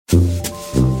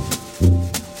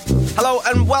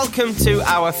and welcome to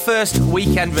our first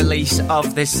weekend release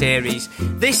of this series.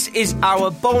 This is our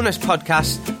bonus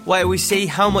podcast where we see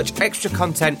how much extra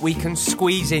content we can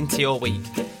squeeze into your week.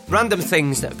 Random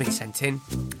things that have been sent in,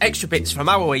 extra bits from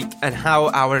our week, and how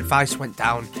our advice went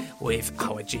down with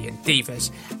our G and Divas.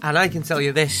 And I can tell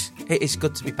you this, it is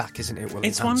good to be back, isn't it, Willie?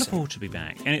 It's wonderful to be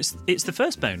back. And it's the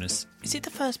first bonus. Is it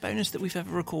the first bonus that we've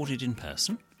ever recorded in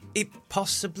person? It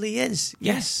possibly is,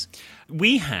 yes.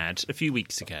 We had, a few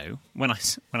weeks ago, when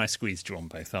I squeezed you on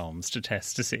both arms to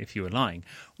test to see if you were lying,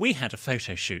 we had a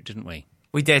photo shoot, didn't we?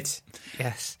 We did,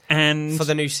 yes. And for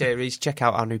the new series, check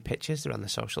out our new pictures. They're on the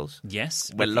socials. Yes.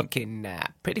 We're looking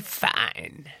pretty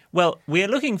fine. Well, we're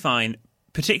looking fine,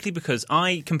 particularly because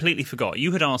I completely forgot.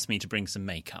 You had asked me to bring some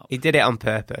makeup. He did it on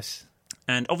purpose.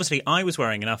 And obviously I was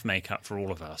wearing enough makeup for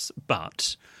all of us,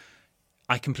 but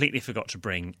I completely forgot to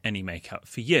bring any makeup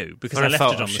for you because I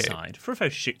left it on the side. For a photo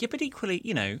shoot. Yeah, but equally,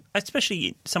 you know,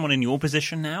 especially someone in your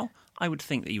position now, I would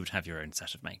think that you would have your own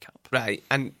set of makeup. Right,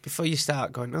 and before you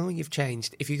start going, oh, you've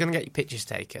changed, if you're going to get your pictures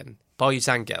taken, boys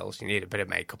and girls, you need a bit of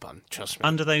makeup on, trust me.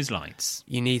 Under those lights.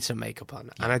 You need some makeup on.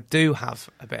 Yeah. And I do have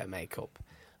a bit of makeup,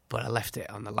 but I left it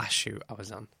on the last shoot I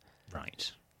was on.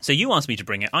 Right. So you asked me to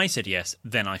bring it, I said yes,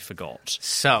 then I forgot.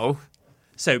 So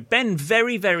Ben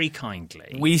very, very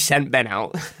kindly... We sent Ben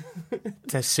out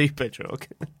to Superdrug.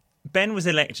 Ben was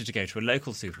elected to go to a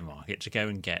local supermarket to go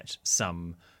and get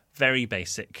some very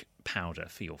basic powder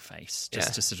for your face,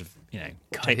 just to sort of, you know,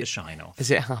 take the shine off.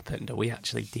 Has it happened? Are we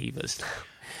actually divas?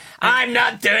 I'm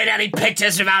not doing any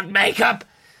pictures without makeup!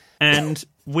 And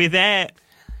we're there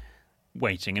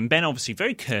waiting, and Ben obviously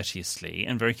very courteously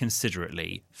and very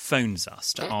considerately phones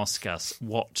us to ask us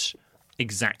what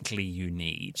exactly you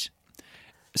need.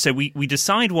 So we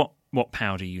decide what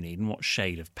powder you need and what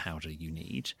shade of powder you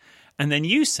need. And then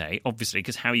you say, obviously,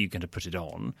 because how are you going to put it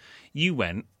on? You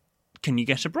went, can you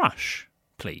get a brush,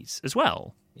 please, as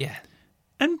well? Yeah.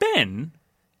 And Ben,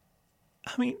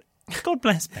 I mean, God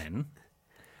bless Ben,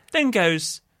 then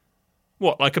goes,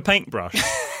 what, like a paintbrush?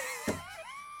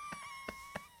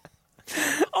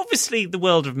 Obviously, the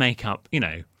world of makeup, you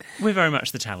know, we're very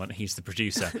much the talent, he's the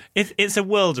producer. It's a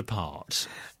world apart.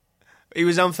 He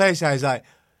was on FaceTime, I was like,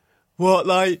 what,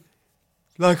 like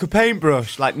a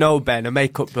paintbrush? Like, no, Ben, a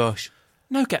makeup brush.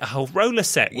 No, get a whole roller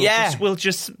set. We'll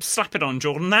just slap it on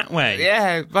Jordan that way.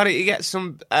 Yeah, why don't you get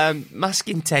some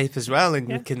masking tape as well, and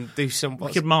we can do some...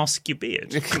 We could mask your beard.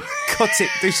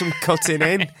 Do some cutting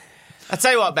in. I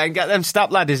tell you what, Ben, get them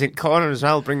stop ladders in corner as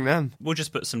well, bring them. We'll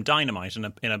just put some dynamite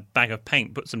in a bag of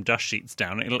paint, put some dust sheets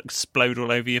down, and it'll explode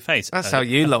all over your face. That's how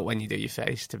you look when you do your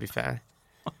face, to be fair.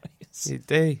 Oh, yes. You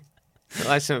do. Look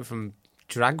like something from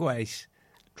Dragways.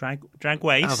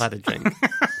 Dragways? I've had a drink.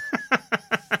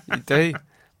 You do.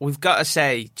 We've got to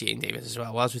say, G and Divas as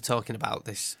well, whilst we're talking about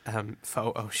this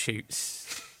photo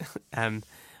shoots,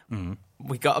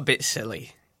 we got a bit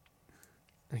silly.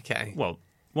 Okay. Well,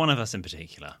 one of us in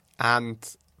particular. And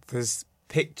there's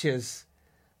pictures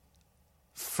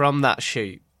from that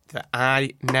shoot that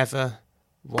I never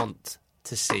want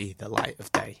to see the light of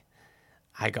day.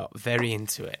 I got very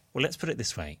into it. Well, let's put it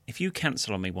this way. If you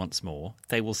cancel on me once more,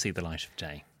 they will see the light of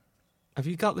day. Have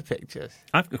you got the pictures?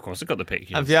 Of course, I've got the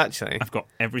pictures. Have you actually? I've got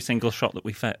every single shot that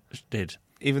we did.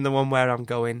 Even the one where I'm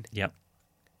going? Yep.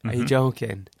 Mm-hmm. Are you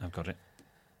joking? I've got it.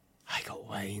 I got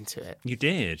way into it. You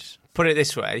did. Put it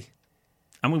this way.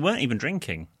 And we weren't even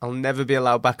drinking. I'll never be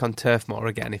allowed back on Turf Moor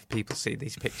again if people see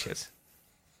these pictures.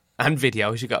 And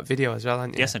videos. You got video as well,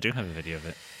 haven't you? Yes, I do have a video of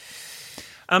it.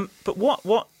 But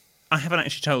what I haven't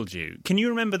actually told you. Can you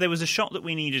remember there was a shot that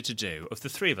we needed to do of the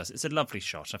three of us? It's a lovely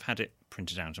shot. I've had it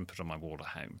printed out and put on my wall at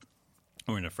home,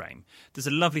 or in a frame. There's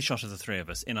a lovely shot of the three of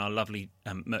us in our lovely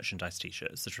merchandise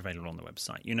T-shirts that are available on the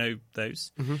website. You know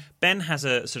those? Mm-hmm. Ben has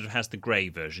the grey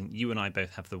version. You and I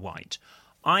both have the white.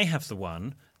 I have the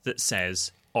one that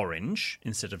says orange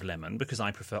instead of lemon because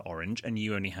I prefer orange, and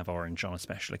you only have orange on a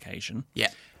special occasion. Yeah.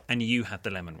 And you had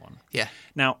the lemon one. Yeah.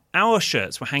 Now, our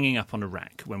shirts were hanging up on a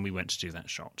rack when we went to do that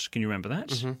shot. Can you remember that?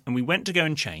 Mm-hmm. And we went to go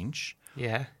and change.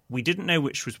 Yeah. We didn't know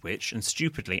which was which, and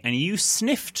stupidly, and you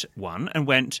sniffed one and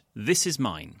went, this is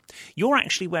mine. You're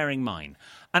actually wearing mine.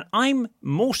 And I'm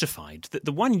mortified that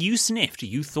the one you sniffed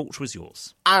you thought was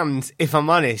yours. And, if I'm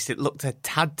honest, it looked a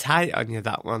tad tight on you,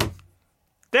 that one.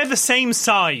 They're the same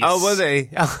size. Oh, were they?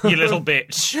 You little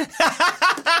bitch.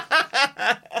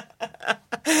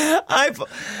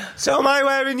 So am I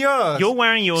wearing yours? You're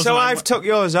wearing yours. So I've took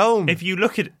yours home. If you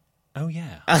look at... Oh,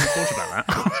 yeah. I thought about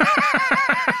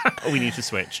that. Oh, we need to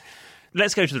switch.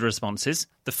 Let's go to the responses.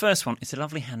 The first one is a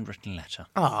lovely handwritten letter.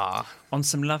 On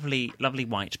some lovely, lovely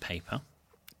white paper.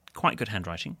 Quite good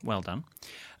handwriting. Well done.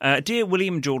 Dear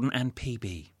William, Jordan and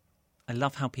PB. I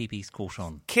love how PB's caught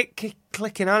on.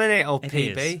 Clicking on in it, old It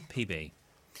PB. is. PB.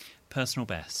 Personal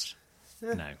best.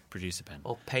 Yeah. No, producer pen.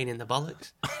 Or pain in the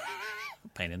bollocks.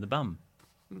 Pain in the bum.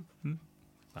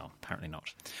 Well, apparently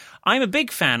not. I'm a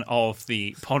big fan of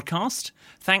the podcast,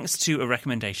 thanks to a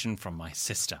recommendation from my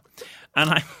sister.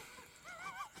 And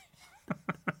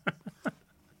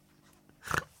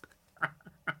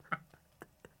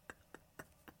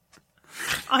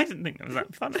I didn't think that was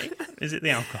that funny. Is it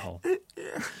the alcohol?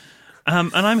 Yeah.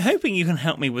 And I'm hoping you can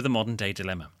help me with a modern-day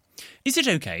dilemma. Is it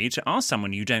okay to ask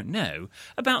someone you don't know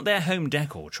about their home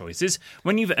decor choices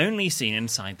when you've only seen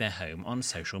inside their home on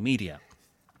social media?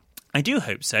 I do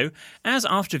hope so, as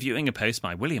after viewing a post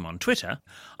by William on Twitter,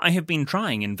 I have been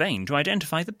trying in vain to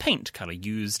identify the paint colour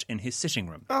used in his sitting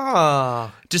room.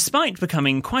 Oh. Despite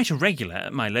becoming quite a regular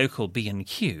at my local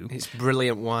B&Q... It's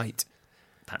brilliant white.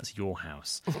 That's your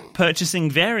house. Purchasing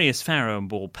various Farrow &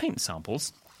 Ball paint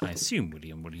samples, I assume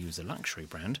William will use a luxury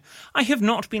brand, I have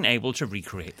not been able to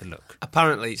recreate the look.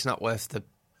 Apparently it's not worth the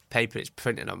paper it's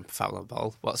printed on, Farrow &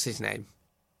 Ball. What's his name?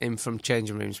 Him from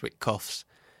Changing Rooms with Cuffs.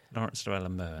 Lawrence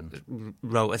Llewellyn-Mern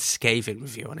Wrote a scathing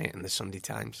review on it in the Sunday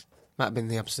Times. Might have been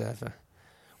the Observer.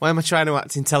 Why am I trying to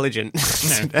act intelligent?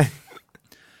 No.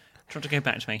 Trying to go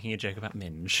back to making a joke about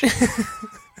Minge.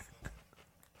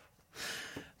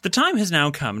 The time has now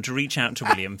come to reach out to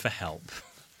William for help.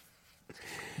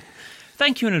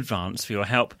 Thank you in advance for your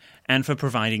help and for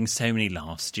providing so many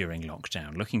laughs during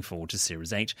lockdown. Looking forward to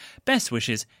Series 8. Best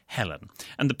wishes, Helen.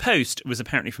 And the post was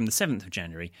apparently from the 7th of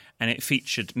January, and it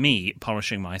featured me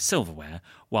polishing my silverware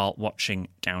while watching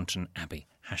Downton Abbey.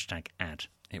 #ad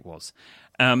it was.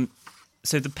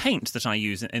 So the paint that I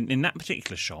use in that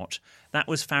particular shot, that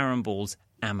was Farrow & Ball's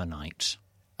Ammonite.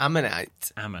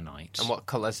 Ammonite? Ammonite. And what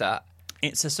colour's that?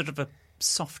 It's a sort of a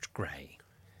soft grey.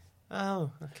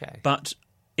 Oh, okay. But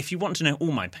if you want to know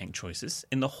all my paint choices,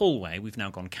 in the hallway we've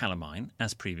now gone calamine,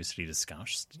 as previously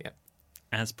discussed. Yep.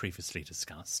 As previously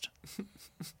discussed.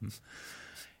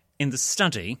 In the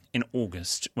study in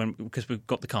August, because we've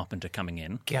got the carpenter coming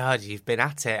in. God, you've been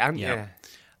at it, haven't Yeah.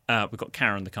 you? We've got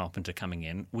Karen the carpenter coming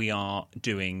in. We are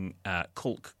doing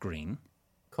Caulk green.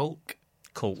 Caulk?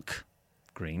 Caulk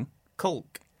green.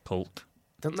 Caulk? Caulk.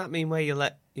 Doesn't that mean where you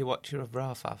let your watcher of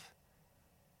Ralph have?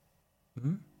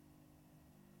 Hmm?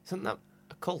 Isn't that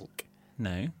a caulk?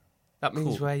 No. That means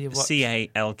Caulk. where you watch...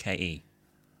 Calke.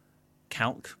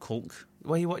 Calc, caulk.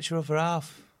 Where you watch your other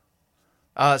half.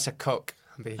 Oh, it's a cook,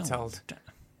 I'm being told. I'm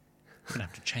going to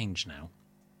have to change now.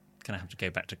 Going to have to go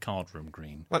back to card room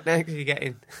green. What next are you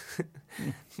getting?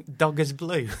 Doggers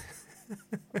blue.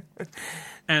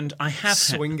 And I have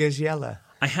Swingers yellow.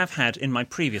 I have had in my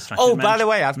previous flat. Oh, by the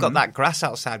way, I've got that grass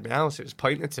outside my house. It was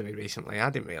pointed to me recently. I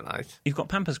didn't realise. You've got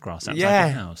pampas grass outside Yeah,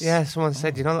 your house? yeah. Someone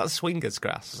said, you know, that's swingers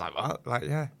grass. I was like, what? Like,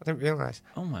 yeah, I didn't realise.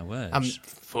 Oh, my word.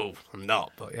 I'm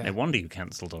not, but yeah. No wonder you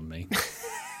cancelled on me.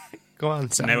 Go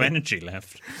on, sorry. No energy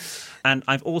left. And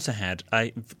I've also had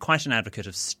quite an advocate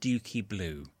of Stewkey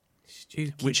Blue,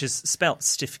 which is spelt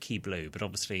Stiff-key Blue, but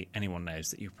obviously anyone knows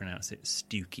that you pronounce it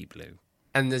Stewkey Blue.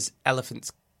 And there's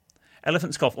Elephant's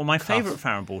Cough. Well, my favourite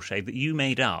Farrow & Ball shade that you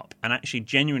made up, and actually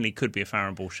genuinely could be a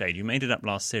Farrow & Ball shade, you made it up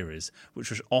last series,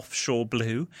 which was Offshore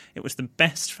Blue. It was the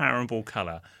best Farrow & Ball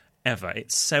colour ever.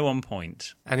 It's so on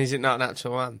point. And is it not an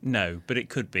actual one? No, but it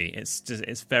could be.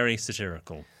 It's very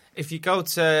satirical. If you go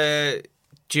to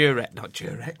Durex,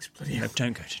 bloody hell. No,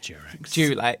 don't go to Durex.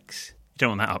 Dulex, You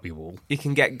don't want that up your wall. you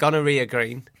can get gonorrhea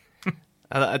green.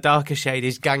 A darker shade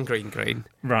is gangrene green.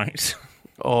 Right.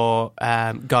 Or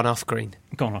gone off green.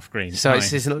 Gone off green. So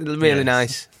Nice. it's really Yes.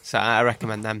 nice. So I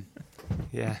recommend them.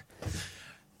 Yeah.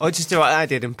 Or just do what I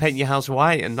did and paint your house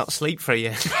white and not sleep for a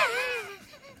year.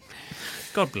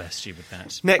 God bless you with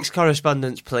that. Next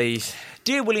correspondence, please.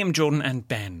 Dear William, Jordan and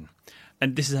Ben,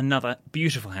 and this is another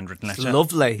beautiful handwritten letter.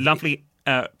 Lovely. Lovely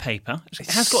paper. It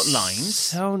has got lines.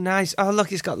 So nice. Oh,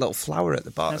 look, it's got a little flower at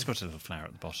the bottom. It's got a little flower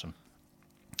at the bottom.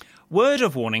 Word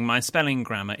of warning, my spelling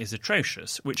grammar is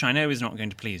atrocious, which I know is not going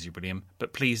to please you, William,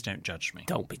 but please don't judge me.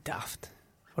 Don't be daft.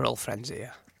 We're all friends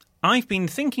here. I've been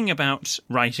thinking about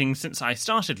writing since I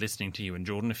started listening to you and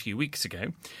Jordan a few weeks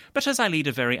ago, but as I lead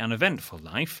a very uneventful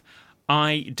life,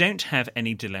 I don't have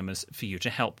any dilemmas for you to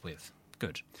help with.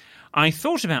 Good. I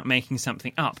thought about making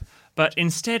something up, but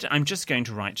instead I'm just going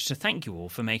to write to thank you all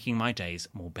for making my days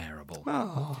more bearable.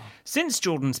 Oh. Since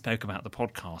Jordan spoke about the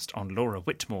podcast on Laura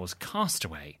Whitmore's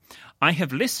Castaway, I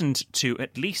have listened to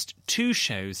at least 2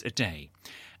 shows a day.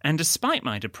 And despite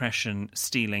my depression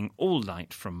stealing all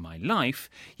light from my life,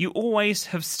 you always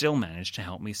have still managed to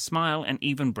help me smile and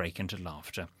even break into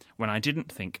laughter when I didn't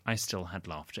think I still had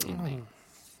laughter in me.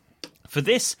 For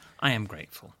this, I am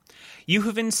grateful. You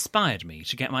have inspired me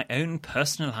to get my own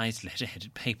personalised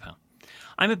letter-headed paper.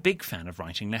 I'm a big fan of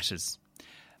writing letters.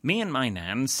 Me and my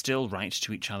Nan still write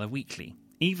to each other weekly,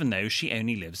 even though she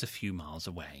only lives a few miles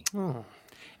away. Oh.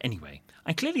 Anyway,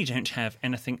 I clearly don't have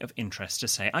anything of interest to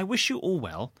say. I wish you all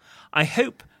well. I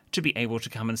hope to be able to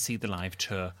come and see the live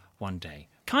tour one day.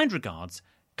 Kind regards,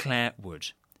 Claire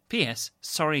Wood. P.S.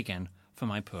 Sorry again for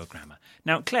my poor grammar.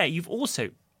 Now, Claire, you've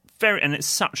also and it's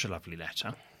such a lovely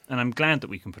letter, and I'm glad that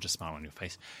we can put a smile on your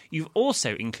face. You've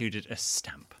also included a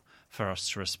stamp for us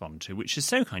to respond to, which is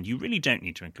so kind. You really don't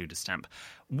need to include a stamp.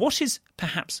 What is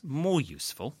perhaps more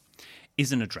useful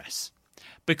is an address,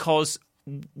 because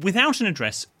without an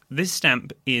address, this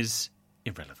stamp is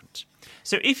irrelevant.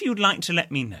 So if you'd like to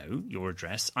let me know your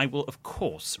address, I will, of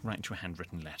course, write you a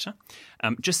handwritten letter.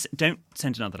 Just don't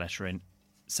send another letter in.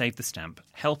 Save the stamp.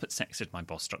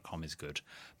 help@sexedmyboss.com is good.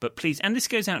 But please, and this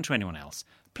goes out to anyone else,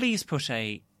 please put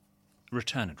a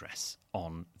return address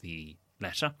on the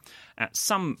letter at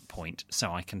some point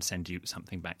so I can send you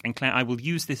something back. And Claire, I will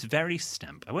use this very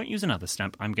stamp. I won't use another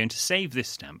stamp. I'm going to save this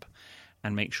stamp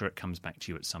and make sure it comes back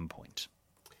to you at some point.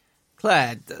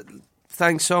 Claire,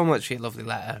 thanks so much for your lovely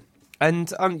letter.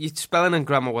 And your spelling and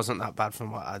grammar wasn't that bad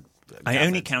from what I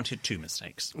only counted 2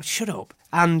 mistakes. Shut up.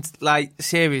 And,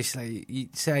 seriously,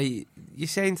 you're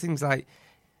saying things like,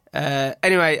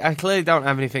 anyway, I clearly don't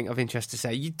have anything of interest to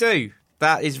say. You do.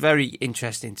 That is very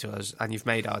interesting to us, and you've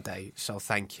made our day, so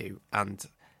thank you. And,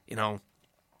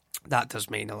 that does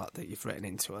mean a lot that you've written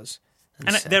into us.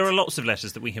 And there are lots of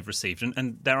letters that we have received,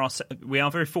 and we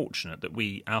are very fortunate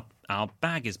that our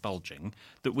bag is bulging,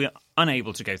 that we're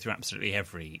unable to go through absolutely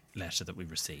every letter that we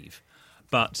receive.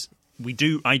 But I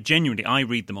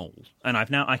read them all, and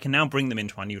I can now bring them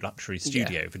into our new luxury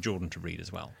studio for Jordan to read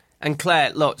as well. And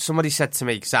Claire, look, somebody said to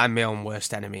me, because I'm my own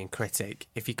worst enemy and critic,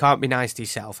 if you can't be nice to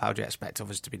yourself, how do you expect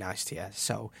others to be nice to you?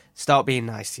 So start being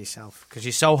nice to yourself, because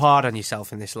you're so hard on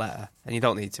yourself in this letter, and you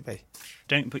don't need to be.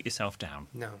 Don't put yourself down.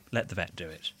 No. Let the vet do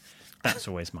it. That's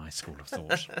always my school of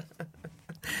thought.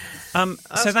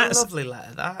 That's a lovely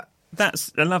letter, that.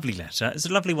 That's a lovely letter. It's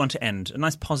a lovely one to end, a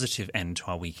nice positive end to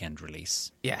our weekend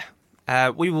release. Yeah.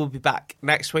 We will be back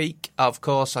next week, of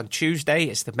course, on Tuesday.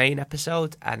 It's the main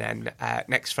episode, and then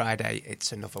next Friday,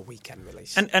 it's another weekend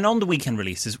release. And on the weekend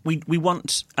releases, we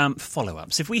want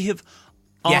follow-ups. If we have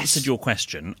answered your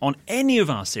question on any of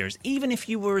our series, even if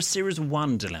you were a Series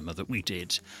 1 dilemma that we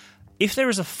did, if there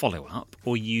is a follow-up,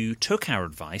 or you took our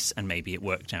advice and maybe it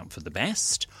worked out for the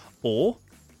best, or,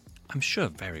 I'm sure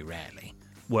very rarely,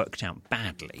 worked out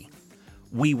badly,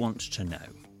 we want to know.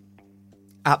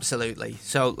 Absolutely.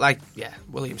 So,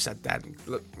 William said then,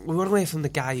 look, we want to hear from the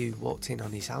guy who walked in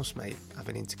on his housemate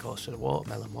having intercourse with a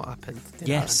watermelon. What happened?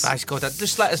 Yes. Advice go down.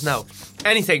 Just let us know.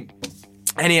 Anything.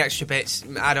 Any extra bits?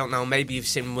 I don't know. Maybe you've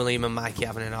seen William and Mikey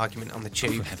having an argument on the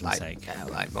tube. For heaven's sake.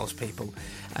 Like most people.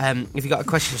 If you've got a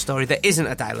question or story that isn't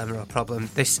a dilemma or problem,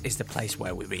 this is the place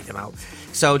where we read them out.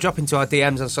 So drop into our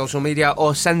DMs on social media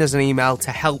or send us an email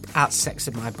to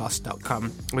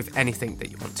help@sexedmyboss.com with anything that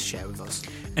you want to share with us.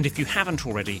 And if you haven't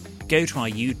already, go to our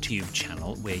YouTube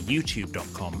channel. We're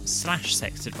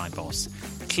youtube.com/sexedmyboss.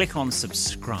 Click on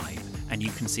subscribe and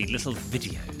you can see little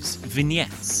videos,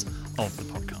 vignettes of the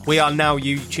podcast. We are now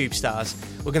YouTube stars.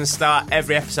 We're going to start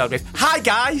every episode with, "Hi,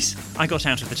 guys!" I got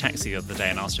out of the taxi the other day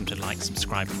and asked him to like,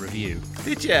 subscribe and review.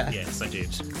 Did you? Yes, I did.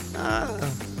 Oh.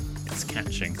 It's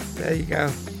catching. There you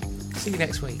go. See you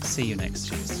next week. See you next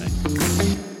Tuesday.